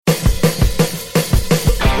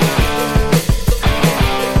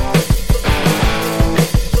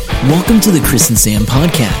Welcome to the Chris and Sam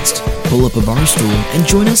podcast. Pull up a bar stool and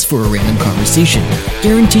join us for a random conversation,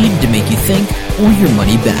 guaranteed to make you think or your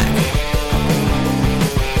money back.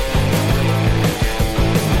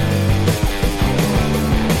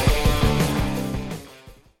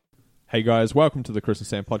 Hey guys, welcome to the Chris and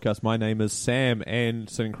Sam podcast. My name is Sam, and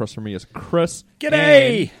sitting across from me is Chris.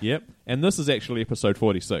 G'day! And this is actually episode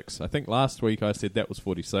 46. I think last week I said that was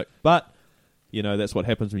 46, but, you know, that's what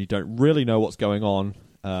happens when you don't really know what's going on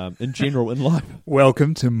in general in life.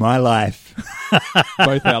 Welcome to my life.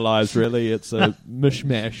 Both our lives, really. It's a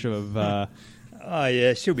mishmash of Oh,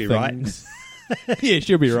 yeah, she'll be things. Yeah,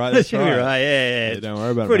 she'll be right. That's she'll be right, yeah. Don't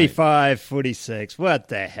worry about it, 45, 46, what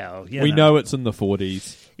the hell? We know it's in the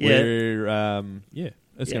 40s. Yeah.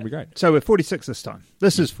 It's going to be great. So we're 46 this time.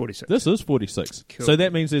 This is 46. This is 46. Cool. So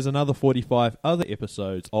that means there's another 45 other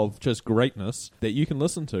episodes of just greatness that you can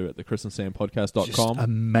listen to at the chrisandsampodcast.com. Just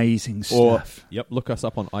amazing Or, stuff. look us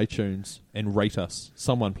up on iTunes and rate us.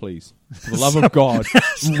 Someone, please. For the love of God,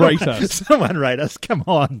 rate us. Someone rate us. Come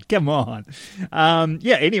on.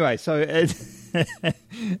 Anyway, so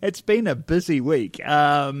it's been a busy week.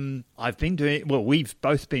 We've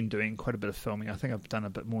both been doing quite a bit of filming. I think I've done a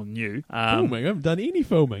bit more than you. Filming? I haven't done any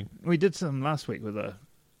filming. We did some last week with a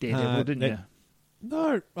Daredevil, didn't you?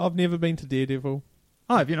 No, I've never been to Daredevil.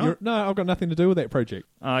 Oh, have you not? No, I've got nothing to do with that project.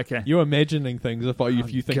 Oh, okay. You're imagining things if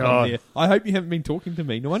you think God. I'm there. I hope you haven't been talking to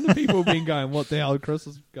me. No wonder people have been going, what the hell Chris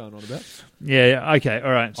is going on about? Yeah, okay,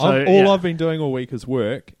 all right. So I've been doing all week is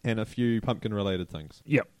work and a few pumpkin-related things.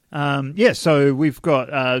 Yep. So we've got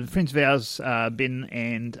friends of ours,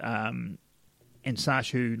 Ben and Sash,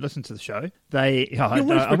 who listen to the show. I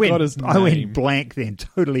went blank then,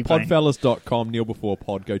 totally blank. Podfellas.com, Kneel Before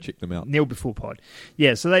Pod. Go check them out. Kneel Before Pod.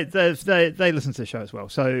 Yeah, so they listen to the show as well.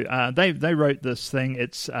 So they wrote this thing.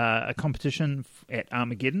 It's a competition at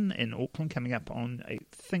Armageddon in Auckland coming up on, I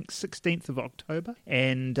think, 16th of October.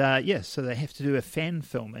 And so they have to do a fan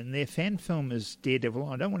film. And their fan film is Daredevil.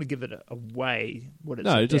 I don't want to give it away what it's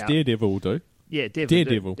about. No, just Daredevil will do. Yeah,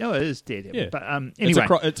 Daredevil. Oh, it is Daredevil. Yeah. But anyway.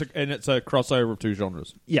 It's a crossover of two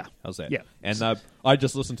genres. Yeah. How's that? Yeah. And I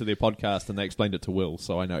just listened to their podcast and they explained it to Will,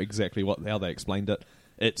 so I know exactly how they explained it.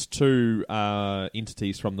 It's two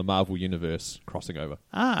entities from the Marvel Universe crossing over.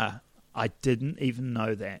 Ah, I didn't even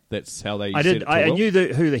know that. That's how they I said did. it to I Will. knew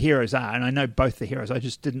who the heroes are, and I know both the heroes. I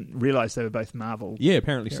just didn't realize they were both Marvel. Yeah,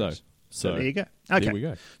 apparently heroes. So there you go. Okay, there we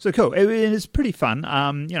go. So cool. It's pretty fun.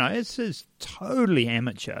 It's totally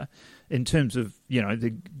amateur in terms of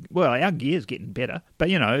our gear's getting better, but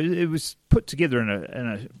it was put together in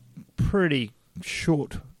a pretty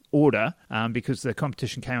short order because the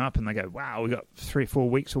competition came up and they go, wow, we got 3 or 4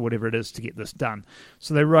 weeks or whatever it is to get this done.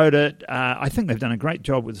 So they wrote it. I think they've done a great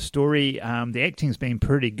job with the story. The acting's been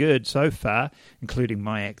pretty good so far, including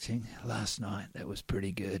my acting last night. That was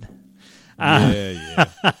pretty good. Yeah.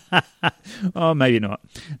 Oh, maybe not.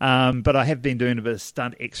 But I have been doing a bit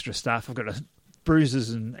of extra stuff. I've got bruises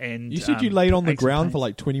and you said you laid on the aches and ground pains. for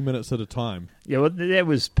like 20 minutes at a time. Yeah, well, that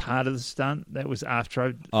was part of the stunt. That was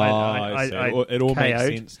after I see. It all makes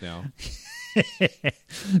KO'd. sense now.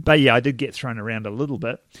 But yeah, I did get thrown around a little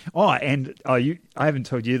bit. I haven't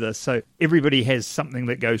told you this. So everybody has something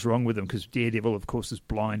that goes wrong with them because Daredevil, of course, is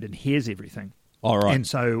blind and hears everything. All right. And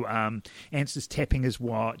so Ants is tapping his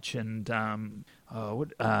watch and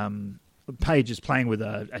Paige is playing with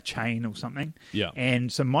a chain or something. Yeah.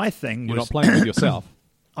 And so my thing You're was... not playing with yourself.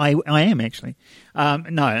 I am actually.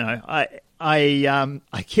 No.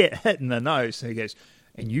 I get hit in the nose. So he goes,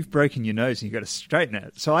 and you've broken your nose and you've got to straighten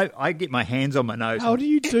it. So I get my hands on my nose. How do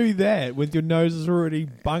you do that when your nose is already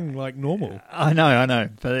bung like normal? I know.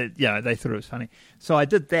 But they thought it was funny. So I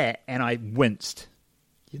did that and I winced.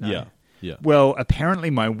 Yeah. Well,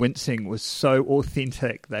 apparently my wincing was so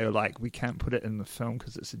authentic. They were like, we can't put it in the film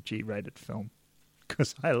because it's a G-rated film.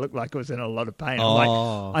 Because I looked like I was in a lot of pain. I'm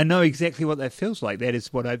like, I know exactly what that feels like. That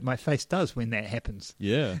is what my face does when that happens.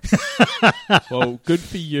 Yeah. Well, good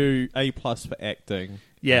for you. A+ for acting.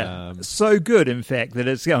 Yeah. So good, in fact, that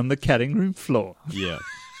it's on the cutting room floor. Yeah.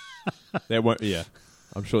 That won't. Yeah.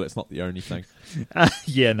 I'm sure that's not the only thing.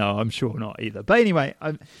 Yeah, no, I'm sure not either. But anyway,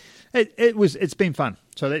 it's been fun.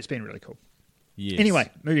 So that's been really cool. Yes.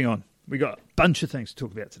 Anyway, moving on. We got a bunch of things to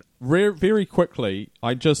talk about today. Very quickly,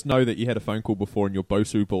 I just know that you had a phone call before and your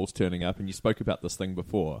BOSU ball's turning up and you spoke about this thing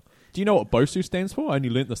before. Do you know what BOSU stands for? I only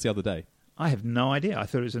learnt this the other day. I have no idea. I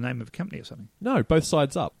thought it was the name of a company or something. No, both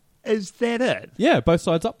sides up. Is that it? Yeah, both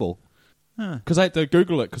sides up ball. Huh. Because I had to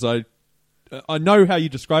Google it because I know how you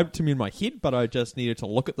described it to me in my head, but I just needed to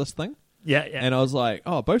look at this thing. Yeah. And I was like,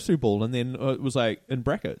 oh, BOSU ball. And then it was like in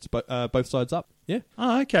brackets, but both sides up. Yeah.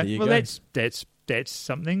 Oh, okay. Well, go. that's that's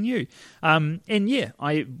something new. And yeah,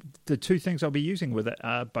 the two things I'll be using with it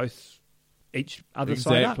are both each other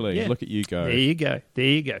side up. Exactly. Yeah. Look at you go. There you go.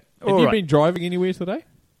 Have All you right. been driving anywhere today?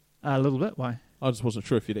 A little bit. Why? I just wasn't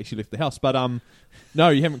sure if you'd actually left the house, but no,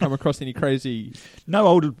 you haven't come across any crazy. No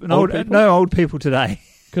old people today.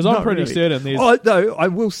 Because I'm Not pretty really. certain there's. Oh, though I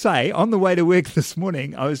will say, on the way to work this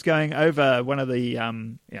morning, I was going over one of the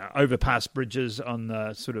overpass bridges on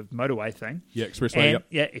the sort of motorway thing. Yeah, expressway. And, Yep.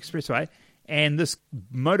 yeah, expressway. And this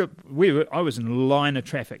I was in line of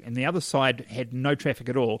traffic, and the other side had no traffic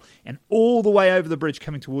at all. And all the way over the bridge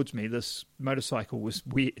coming towards me, this motorcycle was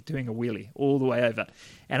doing a wheelie all the way over.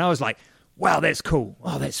 And I was like, wow, that's cool.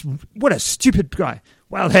 Oh, what a stupid guy.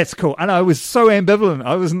 Wow, that's cool. And I was so ambivalent.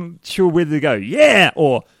 I wasn't sure whether to go, yeah,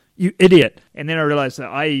 or you idiot. And then I realized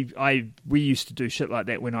that we used to do shit like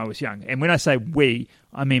that when I was young. And when I say we,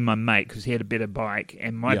 I mean my mate, because he had a better bike,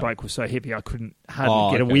 and my bike was so heavy I couldn't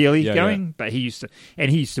hardly get a wheelie going. But he used to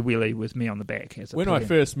wheelie with me on the back. When I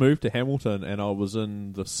first moved to Hamilton, and I was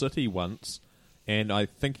in the city once, and I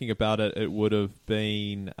thinking about it, it would have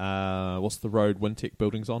been what's the road Wintec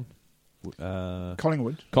buildings on?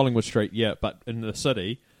 Collingwood Street, yeah, but in the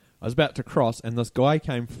city, I was about to cross, and this guy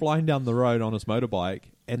came flying down the road on his motorbike,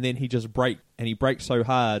 and then he just braked, and he braked so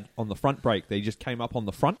hard on the front brake that he just came up on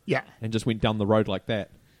the front, and just went down the road like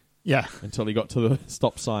that, until he got to the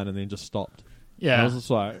stop sign, and then just stopped. Yeah, and I was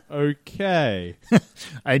just like, okay,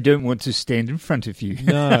 I don't want to stand in front of you.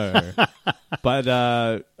 No,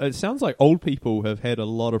 but it sounds like old people have had a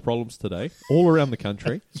lot of problems today, all around the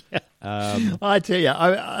country. I tell you,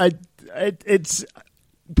 it's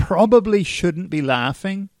probably shouldn't be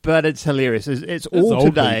laughing, but it's hilarious. It's all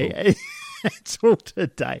today. It's all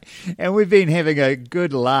today. And we've been having a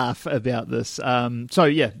good laugh about this. So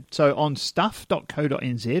on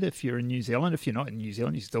stuff.co.nz, if you're in New Zealand, if you're not in New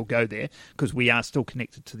Zealand, you still go there because we are still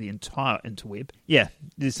connected to the entire interweb. Yeah,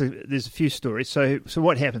 there's a few stories. So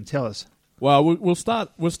what happened? Tell us. Well, we'll start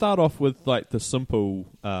off with like the simple,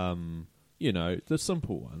 the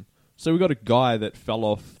simple one. So we got a guy that fell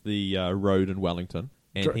off the road in Wellington.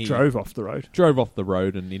 And he drove off the road. Drove off the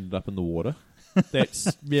road and ended up in the water. That's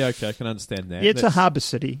okay. I can understand that. Yeah, it's a harbour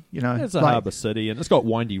city, It's a harbour city, and it's got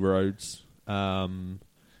windy roads. And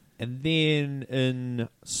then in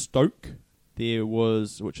Stoke,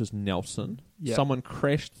 which is Nelson, someone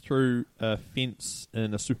crashed through a fence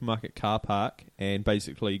in a supermarket car park and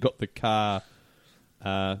basically got the car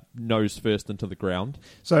nose first into the ground.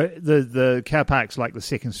 So the car park's like the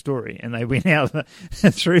second story, and they went out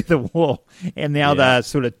through the wall, and now they're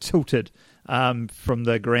sort of tilted from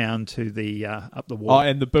the ground to the up the wall. Oh,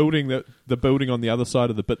 and the building on the other side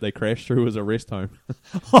of the bit they crashed through was a rest home.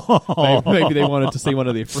 Maybe they wanted to see one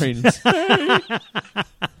of their friends.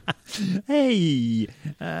 Hey,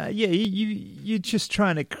 you're just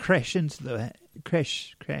trying to crash into the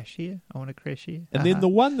crash here. I want to crash here. And then the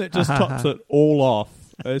one that just tops it all off.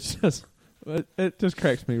 It's just it just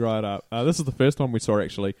cracks me right up. This is the first one we saw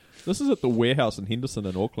actually. This is at the warehouse in Henderson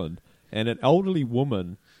in Auckland, and an elderly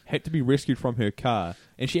woman had to be rescued from her car,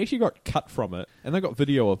 and she actually got cut from it, and they got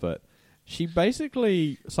video of it. She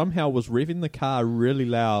basically somehow was revving the car really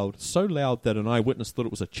loud, so loud that an eyewitness thought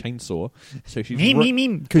it was a chainsaw. So she's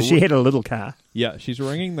because she had a little car. Yeah, she's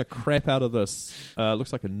ringing the crap out of this.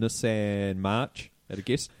 Looks like a Nissan March, at a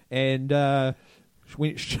guess, and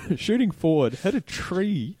went shooting forward, hit a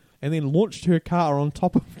tree, and then launched her car on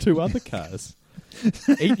top of two other cars.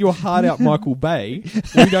 Eat your heart out, Michael Bay.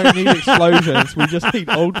 We don't need explosions. We just need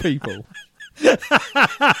old people.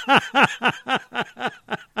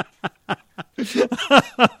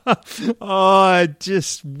 I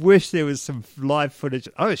just wish there was some live footage.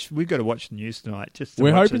 We've got to watch the news tonight.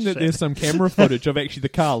 We're hoping that there's some camera footage of actually the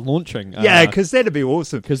car launching. Yeah, because that'd be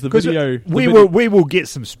awesome. Because the video, we will get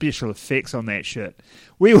some special effects on that shit.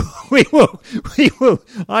 We will.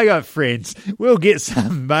 I got friends. We'll get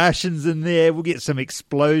some Martians in there. We'll get some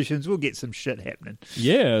explosions. We'll get some shit happening.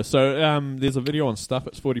 Yeah. So there's a video on Stuff.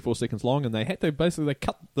 It's 44 seconds long, and they cut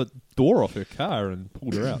the door off her car and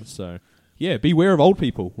pulled her out. So yeah, beware of old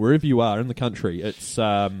people wherever you are in the country. It's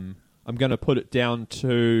I'm going to put it down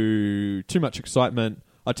to too much excitement.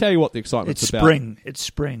 I'll tell you what the excitement's about. It's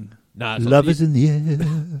spring. Nah, love is in the air.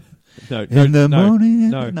 In the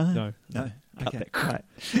morning. No. Okay, right.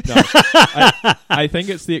 No, I think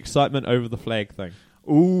it's the excitement over the flag thing.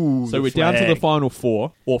 Ooh, so we're down to the final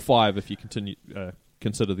 4 or 5 if you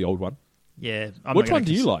consider the old one. Yeah. Which one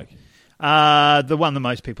do you like? The one that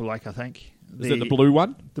most people like, I think. Is it the blue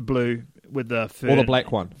one? The blue with the fur. Or the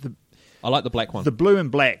black one? I like the black one. The blue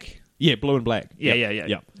and black. Yeah, blue and black.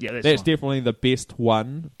 Yeah. That's definitely the best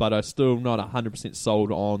one, but I'm still not 100%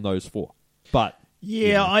 sold on those 4. But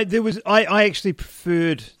Yeah, I actually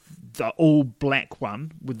preferred the all black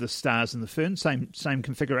one with the stars and the fern, same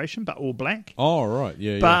configuration, but all black. Oh, right,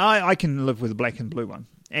 yeah. But I can live with the black and blue one,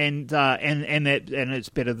 and it's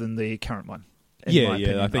better than the current one. In my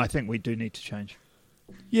opinion. I think we do need to change.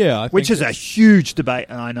 Yeah, which is a huge debate,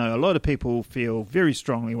 and I know a lot of people feel very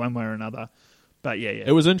strongly one way or another. But yeah.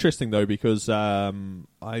 It was interesting though because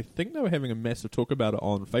I think they were having a massive talk about it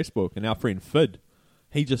on Facebook, and our friend Fid,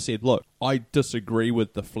 he just said, "Look, I disagree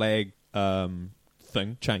with the flag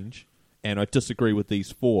change, and I disagree with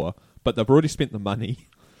these 4, but they've already spent the money.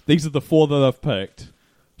 These are the 4 that they've picked,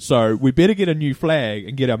 so we better get a new flag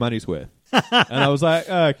and get our money's worth." And I was like,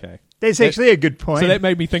 okay. That's actually a good point. So that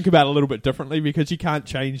made me think about it a little bit differently because you can't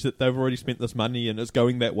change that they've already spent this money and it's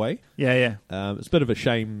going that way. Yeah. It's a bit of a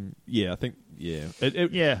shame. Yeah, I think, yeah.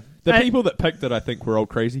 Yeah. The people that picked it, I think, were old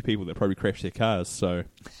crazy people that probably crashed their cars, so...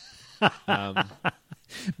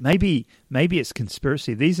 Maybe it's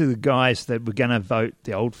conspiracy. These are the guys that were going to vote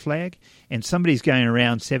the old flag, and somebody's going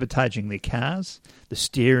around sabotaging their cars, the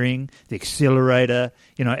steering, the accelerator,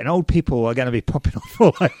 and old people are going to be popping off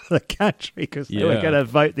all over the country because they were going to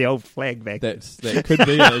vote the old flag back. That could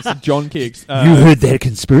be it. It's John Keggs. You heard that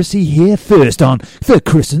conspiracy here first on the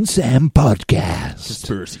Chris and Sam podcast.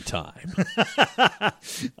 Conspiracy time.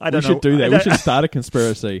 We should do that. We should start a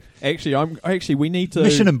conspiracy. Actually, we need to...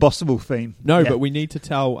 Mission Impossible theme. No, but we need to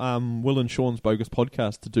tell Will and Sean's Bogus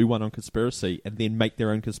Podcast to do one on conspiracy and then make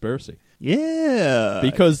their own conspiracy. Yeah.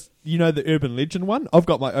 Because, the urban legend one? I've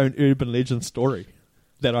got my own urban legend story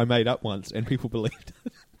that I made up once and people believed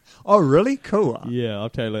it. Oh, really? Cool. Yeah,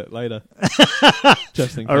 I'll tell you that later.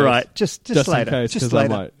 Just in case. All right, just later. In case, because I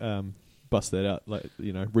might bust that out,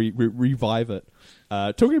 revive it.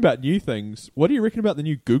 Talking about new things, what do you reckon about the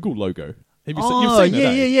new Google logo? You've seen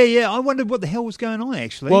it, yeah. I wondered what the hell was going on,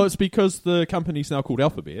 actually. Well, it's because the company's now called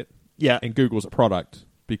Alphabet. Yeah. And Google's a product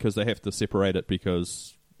because they have to separate it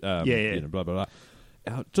because, blah, blah, blah.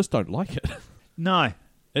 I just don't like it. No.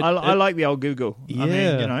 I like the old Google. Yeah. I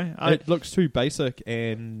mean, it looks too basic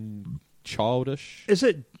and childish.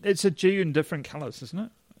 It's a G in different colours, isn't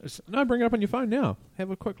it? No, bring it up on your phone now. Have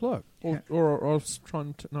a quick look. Or I was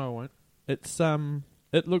trying to... No, I won't. It's,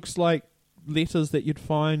 it looks like letters that you'd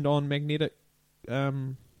find on magnetic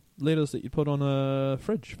letters that you'd put on a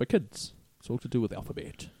fridge for kids. It's all to do with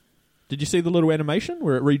Alphabet. Did you see the little animation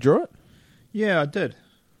where it redrew it? Yeah, I did.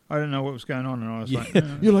 I didn't know what was going on, and I was like...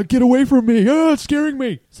 You're like, get away from me! Oh, it's scaring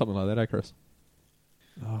me! Something like that, eh, Chris?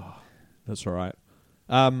 Oh, that's all right.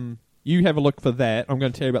 You have a look for that. I'm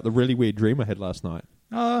going to tell you about the really weird dream I had last night.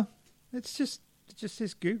 It just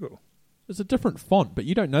says Google. It's a different font, but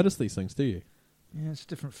you don't notice these things, do you? Yeah, it's a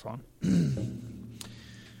different font.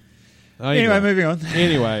 Anyway, moving on.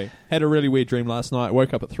 Anyway, had a really weird dream last night.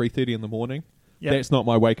 Woke up at 3:30 in the morning. Yep. That's not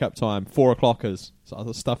my wake-up time. 4 o'clock is. So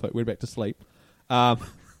I stuff it. Went back to sleep.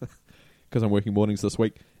 Because I'm working mornings this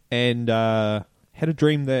week. And had a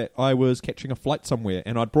dream that I was catching a flight somewhere.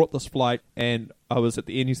 And I'd brought this flight, and I was at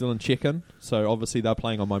the Air New Zealand check-in. So obviously they're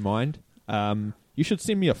playing on my mind. You should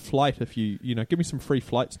send me a flight if you give me some free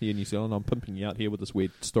flights near New Zealand. I'm pimping you out here with this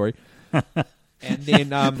weird story. And then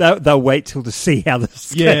they'll wait till to see how this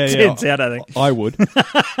turns out, I think. I would.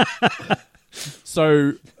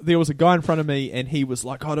 So there was a guy in front of me, and he was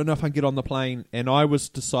like, I don't know if I can get on the plane. And I was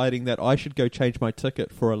deciding that I should go change my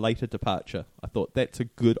ticket for a later departure. I thought, that's a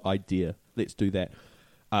good idea. Let's do that,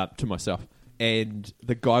 to myself. And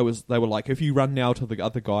they were like, if you run now to the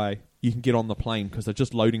other guy, you can get on the plane because they're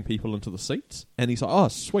just loading people into the seats. And he's like, oh,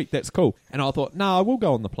 sweet, that's cool. And I thought, I will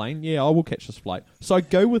go on the plane. Yeah, I will catch this flight. So I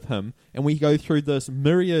go with him, and we go through this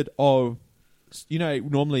myriad of...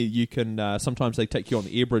 normally you can... sometimes they take you on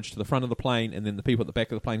the air bridge to the front of the plane, and then the people at the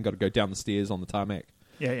back of the plane got to go down the stairs on the tarmac.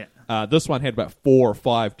 Yeah. This one had about 4 or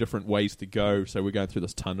 5 different ways to go, so we're going through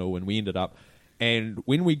this tunnel, and we ended up... And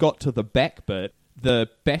when we got to the back bit, the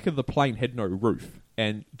back of the plane had no roof.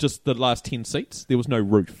 And just the last 10 seats, there was no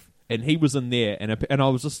roof. And he was in there, and I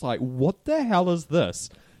was just like, what the hell is this?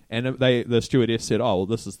 And the stewardess said, oh, well,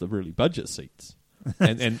 this is the really budget seats.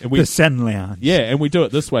 And we, the Sun Lounge. Yeah, and we do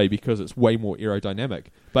it this way because it's way more aerodynamic.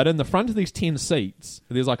 But in the front of these 10 seats,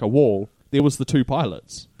 there's like a wall. There was the 2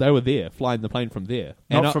 pilots. They were there, flying the plane from there.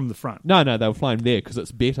 Not from the front. No, they were flying there because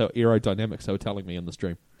it's better aerodynamics, they were telling me in this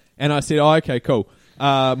dream. And I said, oh, okay, cool.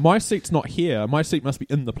 My seat's not here. My seat must be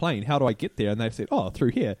in the plane. How do I get there? And they said, oh,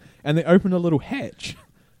 through here. And they opened a little hatch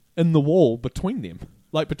in the wall between them.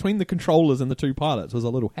 Like between the controllers and the 2 pilots was a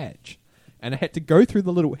little hatch. And I had to go through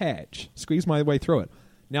the little hatch, squeeze my way through it.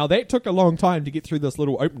 Now, that took a long time to get through this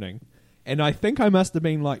little opening. And I think I must have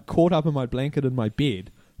been like caught up in my blanket in my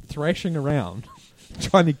bed, thrashing around,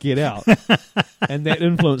 trying to get out. And that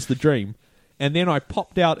influenced the dream. And then I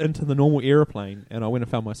popped out into the normal aeroplane, and I went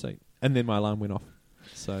and found my seat. And then my alarm went off.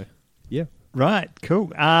 So, yeah. Right,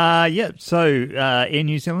 cool. Yeah, so Air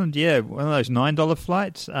New Zealand, yeah, one of those $9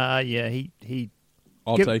 flights. Yeah, he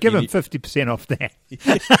I'll give take him any- 50% off that.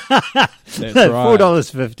 That's right.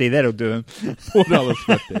 $4.50, that'll do him.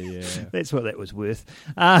 $4.50, yeah. That's what that was worth.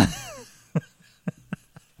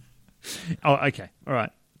 Oh, okay, all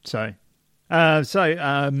right. So,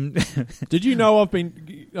 Did you know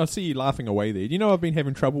I see you laughing away there. Do you know I've been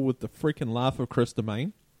having trouble with the freaking Laugh of Chris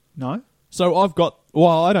domain? no? So I've got,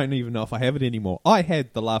 well, I don't even know if I have it anymore. I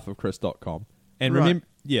had the laughofchris.com. And Right.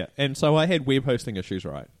 and so I had web hosting issues,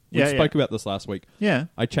 right? We Yeah, spoke about this last week. Yeah.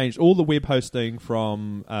 I changed all the web hosting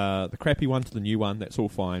from the crappy one to the new one. That's all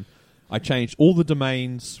fine. I changed all the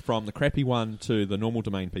domains from the crappy one to the normal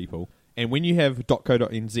domain people. And when you have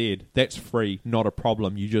 .co.nz, that's free, not a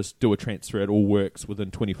problem. You just do a transfer. It all works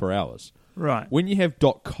within 24 hours. Right. When you have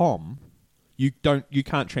 .com, you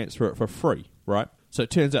can't transfer it for free, right? So it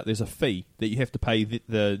turns out there's a fee that you have to pay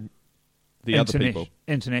the other people.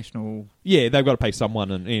 International. Yeah, they've got to pay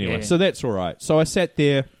someone, and anyway, Yeah. so that's all right. So I sat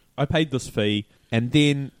there, I paid this fee, and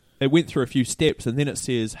then it went through a few steps, and then it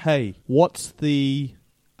says, "Hey, what's the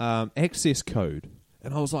access code?"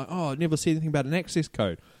 And I was like, "Oh, I never see anything about an access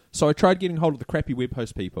code." So I tried getting hold of the crappy web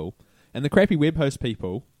host people, and the crappy web host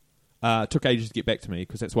people took ages to get back to me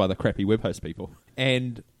because that's why they're crappy web host people.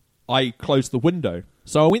 And I closed the window,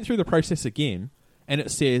 so I went through the process again, and it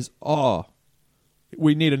says, "Oh,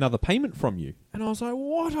 we need another payment from you." And I was like,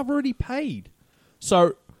 what? I've already paid.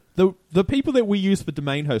 So the people that we use for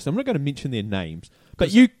domain hosts, I'm not going to mention their names, but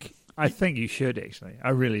I think you should, actually. I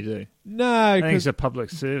really do. no, I think it's 'cause- a public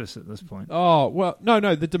service at this point. oh, well, no,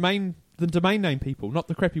 the domain name people, not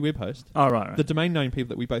the crappy web host. Oh, right. The domain name people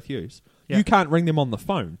that we both use. Yeah. You can't ring them on the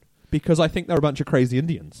phone because I think they're a bunch of crazy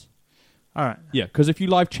Indians. All right. Yeah, because if you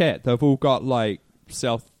live chat, they've all got like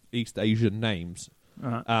Southeast Asian names.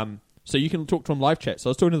 All right. So you can talk to him live chat. So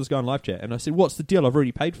I was talking to this guy on live chat, and I said, "What's the deal? I've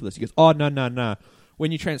already paid for this." He goes, "Oh, no.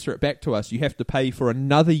 When you transfer it back to us, you have to pay for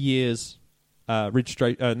another year's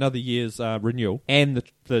renewal and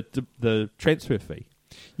the transfer fee."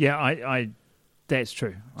 Yeah, I that's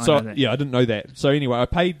true. I So know that. yeah, I didn't know that. So anyway, I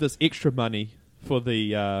paid this extra money for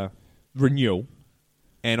the renewal,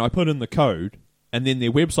 and I put in the code, and then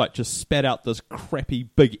their website just spat out this crappy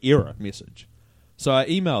big error message. So I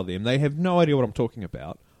emailed them. They have no idea what I'm talking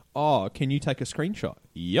about. "Oh, can you take a screenshot?"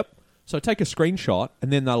 Yep. So I take a screenshot,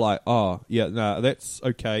 and then they're like, "Oh, yeah, no, that's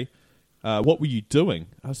okay. What were you doing?"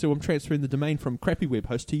 I said, "Well, I'm transferring the domain from Crappy Web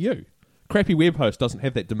Host to you." Crappy Web Host doesn't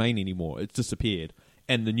have that domain anymore. It's disappeared.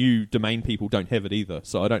 And the new domain people don't have it either.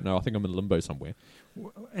 So I don't know. I think I'm in limbo somewhere.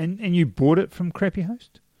 And you bought it from Crappy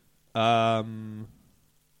Host? Or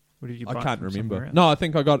did you buy I it can't from remember. somewhere else? No, I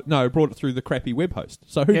think I brought it through the Crappy Web Host.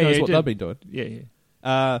 So who Yeah, knows yeah, what you they've did. been doing.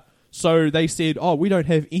 Yeah. So they said, "Oh, we don't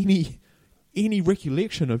have any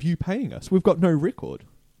recollection of you paying us. We've got no record.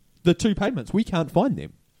 The two payments, we can't find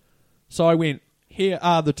them." So I went, "Here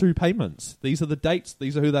are the two payments. These are the dates.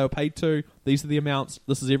 These are who they were paid to. These are the amounts.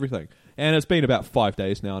 This is everything." And it's been about 5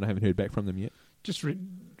 days now, and I haven't heard back from them yet. Just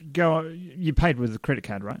go. You paid with a credit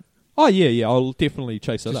card, right? Oh, yeah. I'll definitely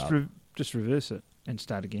chase it Just up. just reverse it and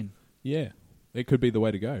start again. Yeah. It could be the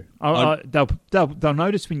way to go. They'll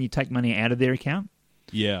notice when you take money out of their account.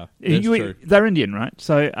 Yeah, that's true. They're Indian, right?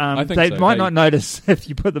 So I think they so. might not notice if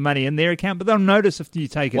you put the money in their account, but they'll notice if you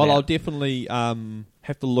take it Well, out. I'll definitely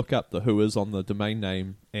have to look up the who is on the domain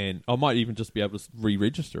name, and I might even just be able to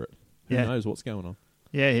re-register it. Who Yeah. knows what's going on?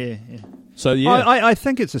 Yeah. So, yeah. I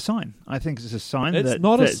think it's a sign. I think it's a sign It's that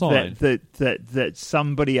not a that, sign. that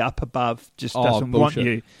somebody up above just Oh, doesn't want bullshit.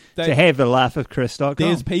 you They- to have the laughofchris.com.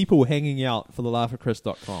 There's people hanging out for the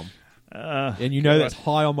laughofchris.com. And you know that's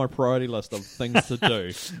high on my priority list of things to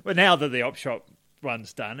do. Well, now that the op shop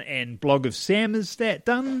one's done and Blog of Sam, is that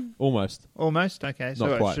done? Almost. Almost? Okay, so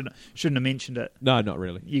Not I quite. shouldn't have mentioned it. No, not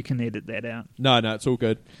really. You can edit that out. No, it's all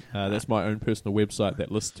good. That's my own personal website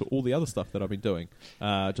that lists to all the other stuff that I've been doing.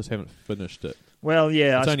 Just haven't finished it. Well,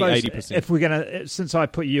 yeah, It's I only suppose 80%. if we're gonna, since I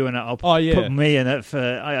put you in it, I'll Oh, yeah. put me in it.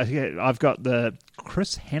 I've got the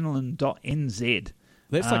chrishanlon.nz.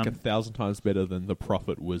 That's like 1,000 times better than the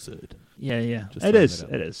Profit Wizard. Yeah, Just it throwing is. that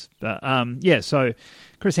out. It is. But yeah, so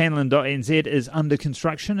chrishanlon.nz is under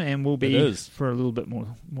construction and will It be is. for a little bit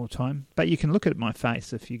more time. But you can look at my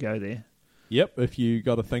face if you go there. Yep, if you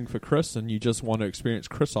got a thing for Chris and you just want to experience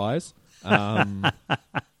Chris eyes,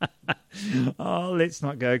 Oh, let's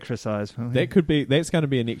not go Chris Eyes. that's going to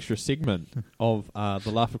be an extra segment of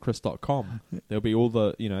the laughofchris.com. There'll be all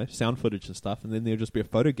the sound footage and stuff, and then there'll just be a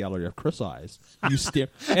photo gallery of Chris eyes. You stare,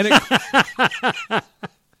 and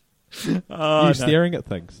You staring at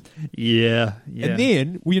things. Yeah. And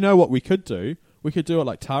then, well, you know what we could do? We could do it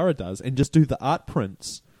like Tara does and just do the art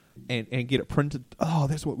prints and get it printed. Oh,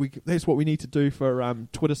 that's what we need to do for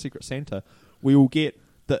Twitter Secret Santa. We will get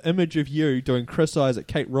the image of you doing Chris Isaac,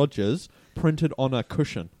 Kate Rogers, printed on a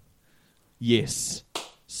cushion. Yes.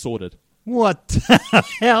 Sorted. What the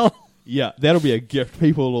hell? Yeah, that'll be a gift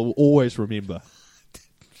people will always remember.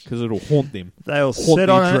 Because it'll haunt them. They'll haunt sit their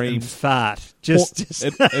on dreams. it and fart.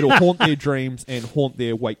 It'll haunt their dreams and haunt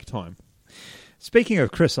their wake time. Speaking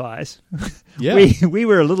of Chris Eyes, Yeah. we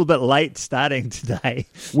were a little bit late starting today.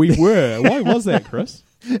 We were. Why was that, Chris?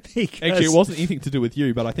 Because, Actually, it wasn't anything to do with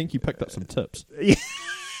you, but I think you picked up some tips.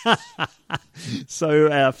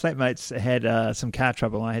 So our flatmates had some car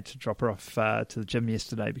trouble. I had to drop her off to the gym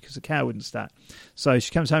yesterday because the car wouldn't start. So she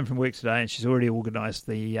comes home from work today and she's already organised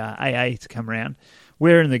the AA to come around.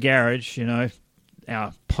 We're in the garage, our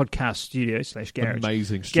podcast studio / garage.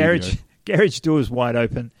 Amazing studio. Garage doors wide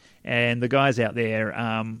open and the guys out there,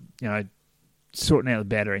 sorting out the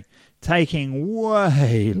battery, taking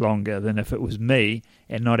way longer than if it was me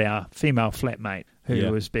and not our female flatmate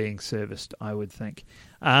who was being serviced, I would think.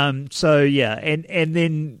 And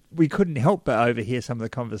then we couldn't help but overhear some of the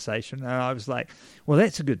conversation. And I was like, well,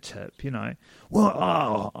 that's a good tip,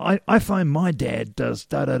 Well, I find my dad does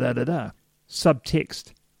da-da-da-da-da.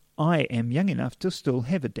 Subtext, I am young enough to still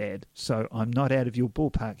have a dad, so I'm not out of your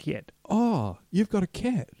ballpark yet. Oh, you've got a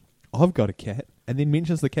cat. I've got a cat. And then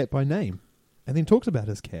mentions the cat by name. And then talks about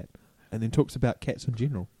his cat. And then talks about cats in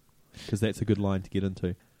general. Because that's a good line to get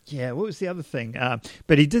into. Yeah, what was the other thing?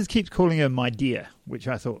 But he did keep calling her my dear, which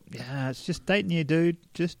I thought, it's just dating you, dude.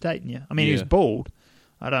 Just dating you. I mean, he was bald.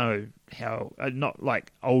 I don't know how, not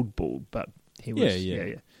like old bald, but he was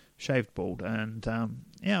shaved bald. And I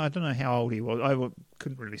don't know how old he was. I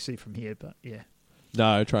couldn't really see from here, but yeah.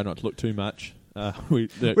 No, try not to look too much. We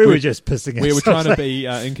were just pissing ourselves. We were trying to be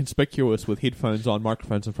inconspicuous with headphones on,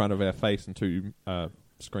 microphones in front of our face and two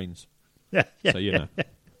screens. Yeah. So,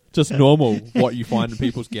 just normal what you find in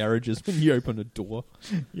people's garages when you open a door.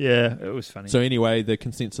 Yeah, it was funny. So anyway, the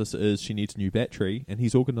consensus is she needs a new battery, and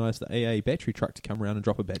he's organised the AA battery truck to come around and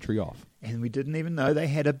drop a battery off. And we didn't even know they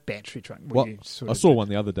had a battery truck. I saw one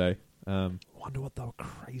the other day. Wonder what the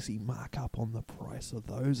crazy markup on the price of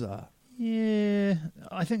those are. Yeah,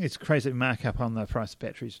 I think it's crazy markup on the price of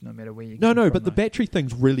batteries no matter where you go. No, but the battery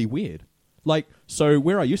thing's really weird. Like, so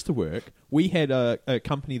where I used to work, we had a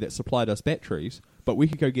company that supplied us batteries, but we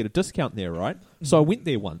could go get a discount there, right? Mm-hmm. So I went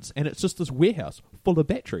there once, and it's just this warehouse full of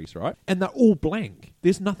batteries, right? And they're all blank.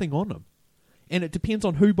 There's nothing on them. And it depends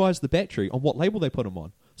on who buys the battery, on what label they put them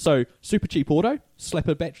on. So, Super Cheap Auto, slap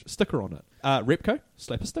a sticker on it. Repco,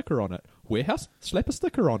 slap a sticker on it. Warehouse, slap a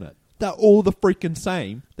sticker on it. They're all the freaking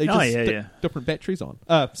same. They just stick different batteries on.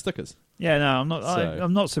 Stickers. Yeah, no, I'm not.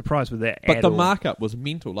 I'm not surprised with that. But the markup was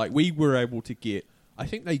mental. Like, we were able to get. I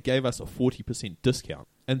think they gave us a 40% discount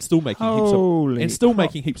and still making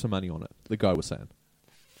making heaps of money on it. The guy was saying.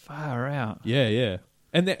 Far out. Yeah.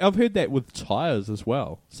 And I've heard that with tires as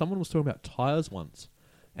well. Someone was talking about tires once,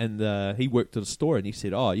 and he worked at a store and he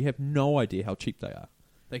said, "Oh, you have no idea how cheap they are.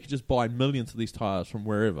 They could just buy millions of these tires from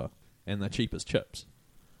wherever, and they're cheap as chips.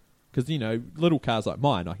 Because little cars like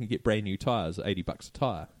mine, I can get brand new tires at $80 a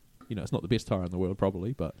tire." It's not the best tyre in the world,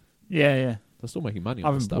 probably, but yeah, they're still making money on I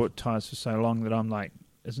haven't stuff. bought tyres for so long that I'm like,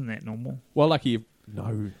 isn't that normal? Well,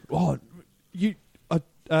 no. Oh, you.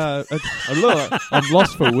 I'm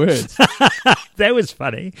lost for words. That was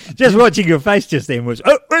funny. Just watching your face just then was.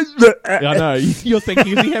 I know. You're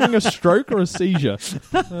thinking, is he having a stroke or a seizure?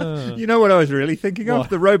 You know what I was really thinking of?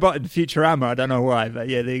 The robot in Futurama. I don't know why, but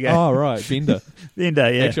yeah, there you go. Oh, right. Bender.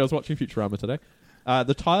 Bender, yeah. Actually, I was watching Futurama today.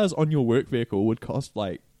 The tyres on your work vehicle would cost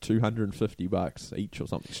like $250 each or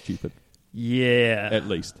something stupid. Yeah. At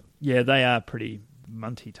least. Yeah, they are pretty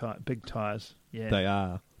munty big tyres. Yeah. They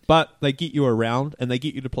are. But they get you around and they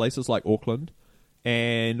get you to places like Auckland.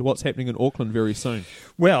 And what's happening in Auckland very soon?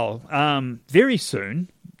 Well, very soon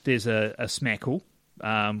there's a smackle,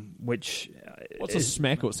 which... What's a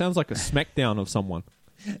smackle? It sounds like a smackdown of someone.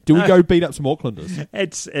 Do we go beat up some Aucklanders?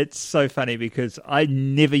 It's so funny because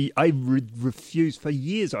refused for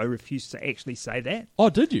years. I refused to actually say that.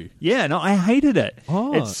 Oh, did you? Yeah, no, I hated it.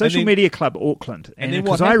 Oh, it's Social Media Club Auckland, and then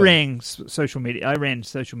what I ran social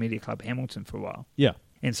media Club Hamilton for a while. Yeah,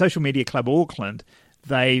 and Social Media Club Auckland,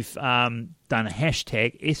 they've done a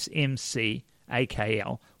hashtag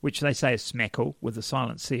SMCAKL, which they say is smackle with a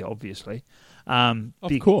silent C, obviously.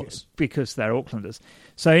 Of course, because they're Aucklanders.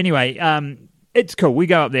 So anyway. It's cool. We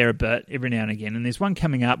go up there a bit every now and again, and there's one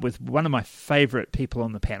coming up with one of my favourite people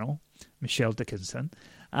on the panel, Michelle Dickinson.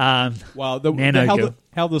 Well,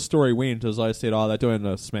 how the story went is I said, they're doing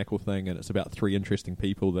a Smackle thing, and it's about 3 interesting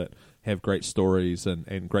people that have great stories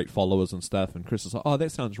and great followers and stuff. And Chris was like,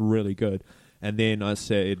 that sounds really good. And then I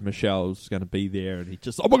said, Michelle's going to be there, and he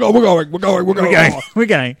just, oh my God, we're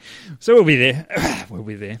going. So we'll be there. We'll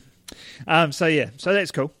be there. So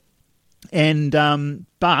that's cool. And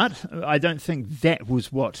but I don't think that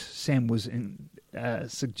was what Sam was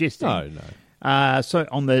suggesting. No. So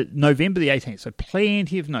on the November the 18th, so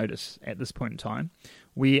plenty of notice at this point in time,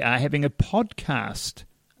 we are having a podcast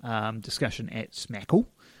discussion at Smackle.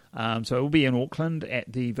 So it will be in Auckland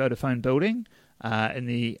at the Vodafone building in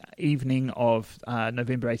the evening of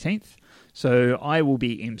November 18th. So I will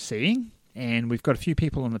be emceeing, and we've got a few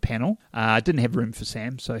people on the panel. I didn't have room for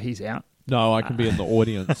Sam, so he's out. No, I can be in the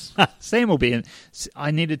audience. Sam will be in.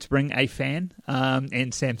 I needed to bring a fan,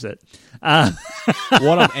 and Sam's it.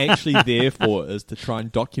 What I'm actually there for is to try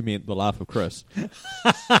and document the laugh of Chris.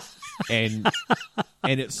 And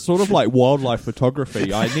it's sort of like wildlife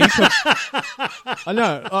photography. I need to... I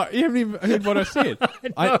know. You haven't even heard what I said.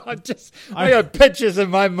 I got pictures in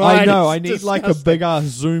my mind. I know. I need like a big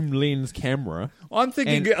zoom lens camera. I'm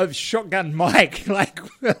thinking of shotgun mic, like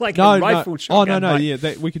a rifle shotgun mic.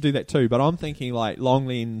 Yeah, we could do that too. But I'm thinking like long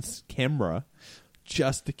lens camera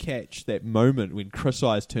just to catch that moment when Chris'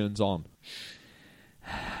 eyes turns on.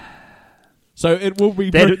 So it will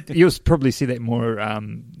be... You'll probably see that more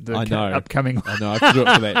upcoming... I know, I can do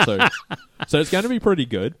it for that too. So it's going to be pretty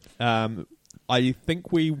good. I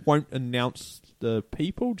think we won't announce the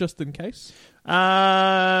people just in case. We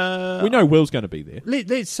know Will's going to be there.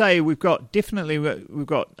 Let's say we've got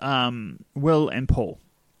Will and Paul.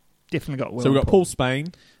 Definitely got Will. So we've got Paul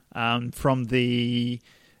Spain. From the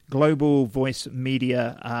Global Voice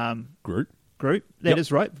Media group. That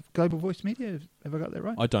is right. Global Voice Media. Have I got that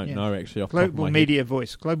right? I don't know actually. Off the top of my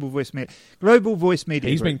head. Global Voice Media.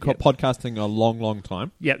 He's been podcasting a long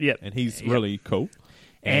time. Yep. And he's really cool.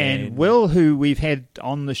 And Will, who we've had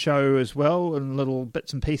on the show as well, in little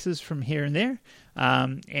bits and pieces from here and there.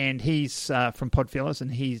 And he's from Podfellas,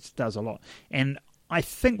 and he does a lot. And I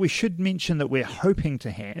think we should mention that we're hoping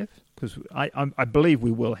to have, because I believe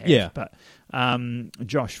we will have, but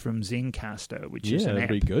Josh from Zencaster, which is an app.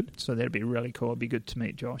 That'd be good. So that'd be really cool. It'd be good to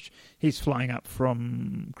meet Josh. He's flying up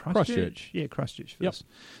from Christchurch. Yeah, Christchurch for this.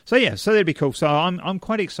 So that'd be cool. So I'm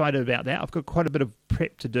quite excited about that. I've got quite a bit of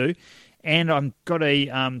prep to do. And I've got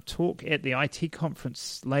a talk at the IT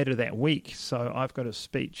conference later that week, so I've got a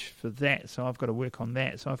speech for that. So I've got to work on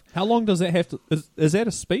that. So how long does that have to? Is that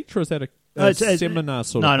a speech or is that a seminar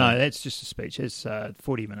sort of thing? No, that's just a speech. It's a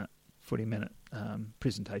 40-minute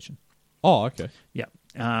presentation. Oh, okay. Yeah.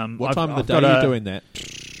 What time of the day are you doing that?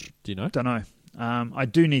 Do you know? Don't know. I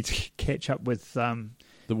do need to catch up with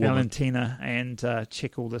Valentina and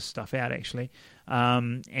check all this stuff out, actually.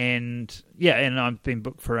 And I've been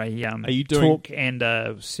booked for a talk and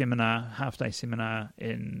a seminar, half-day seminar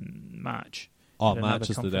in March. Oh, March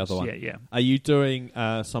is the other one. Yeah. Are you doing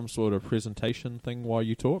some sort of presentation thing while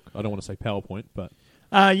you talk? I don't want to say PowerPoint, but...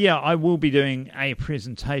 I will be doing a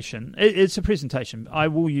presentation. It's a presentation. I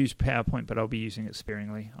will use PowerPoint, but I'll be using it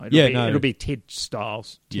sparingly. It'll be TED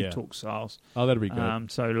Talk styles. Oh, that'll be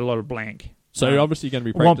good. So a lot of blank. So you're obviously going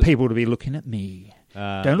to be I want people to be looking at me.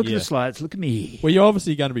 Don't look at the slides, look at me. Well, you're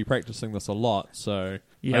obviously going to be practicing this a lot, so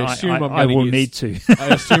I assume I will need to. I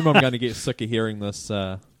assume I'm going to get sick of hearing this.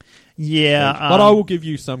 But I will give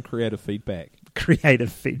you some creative feedback.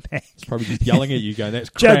 It's probably just yelling at you going, that's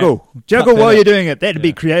crap. Juggle while you're doing it. That'd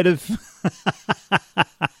be creative.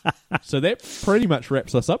 So that pretty much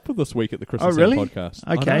wraps us up for this week at the Chris and really? Sam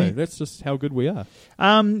podcast. Okay. That's just how good we are.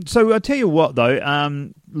 So I'll tell you what,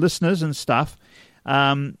 though, listeners and stuff,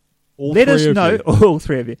 let us know, all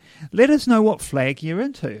three of you, let us know what flag you're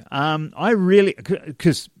into.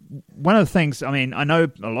 Because one of the things, I know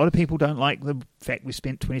a lot of people don't like the fact we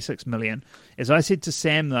spent $26 million. As I said to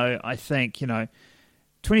Sam, though, I think,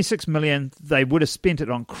 $26 million, they would have spent it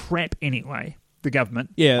on crap anyway, the government.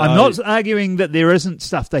 Yeah, I'm not arguing that there isn't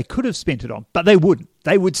stuff they could have spent it on, but they wouldn't.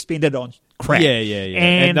 They would spend it on crap. Yeah.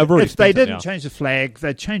 And if they didn't change the flag,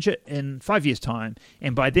 they'd change it in 5 years' time,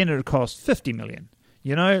 and by then it would cost $50 million.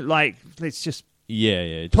 Let's just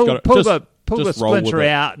pull the splinter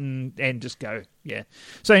out and just go. Yeah.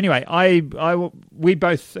 So anyway, we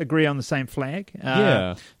both agree on the same flag.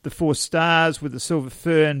 The 4 stars with the silver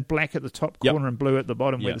fern, black at the top corner and blue at the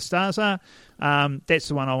bottom where the stars are. That's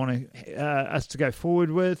the one I want us to go forward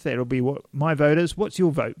with. That'll be what my vote is. What's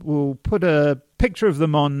your vote? We'll put a picture of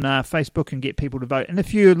them on Facebook and get people to vote. And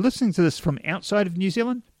if you're listening to this from outside of New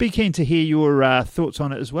Zealand, be keen to hear your thoughts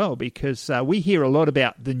on it as well, because we hear a lot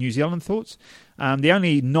about the New Zealand thoughts. The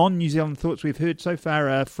only non-New Zealand thoughts we've heard so far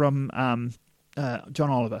are from John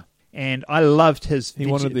Oliver. And I loved his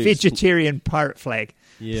vegetarian pirate flag.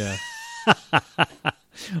 Yeah.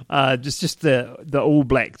 Just the all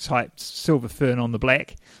black type silver fern on the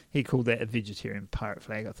black. He called that a vegetarian pirate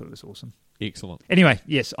flag. I thought it was awesome. Excellent. Anyway,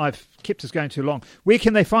 yes, I've kept us going too long. Where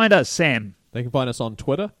can they find us, Sam? They can find us on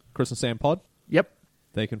Twitter, Chris and Sam Pod. Yep.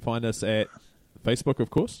 They can find us at Facebook, of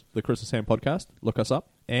course, the Chris and Sam Podcast. Look us up.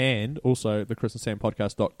 And also the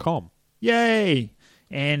chrisandsampodcast.com. Yay!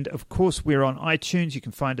 And, of course, we're on iTunes. You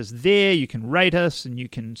can find us there. You can rate us and you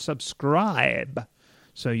can subscribe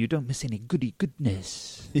so you don't miss any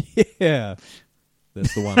goodness. Yeah.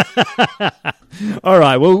 That's the one. All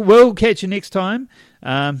right. We'll catch you next time.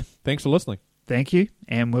 Thanks for listening. Thank you.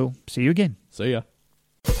 And we'll see you again. See ya.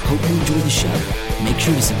 Hope you enjoy the show. Make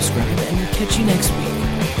sure to subscribe and we'll catch you next week.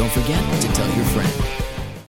 Don't forget to tell your friends.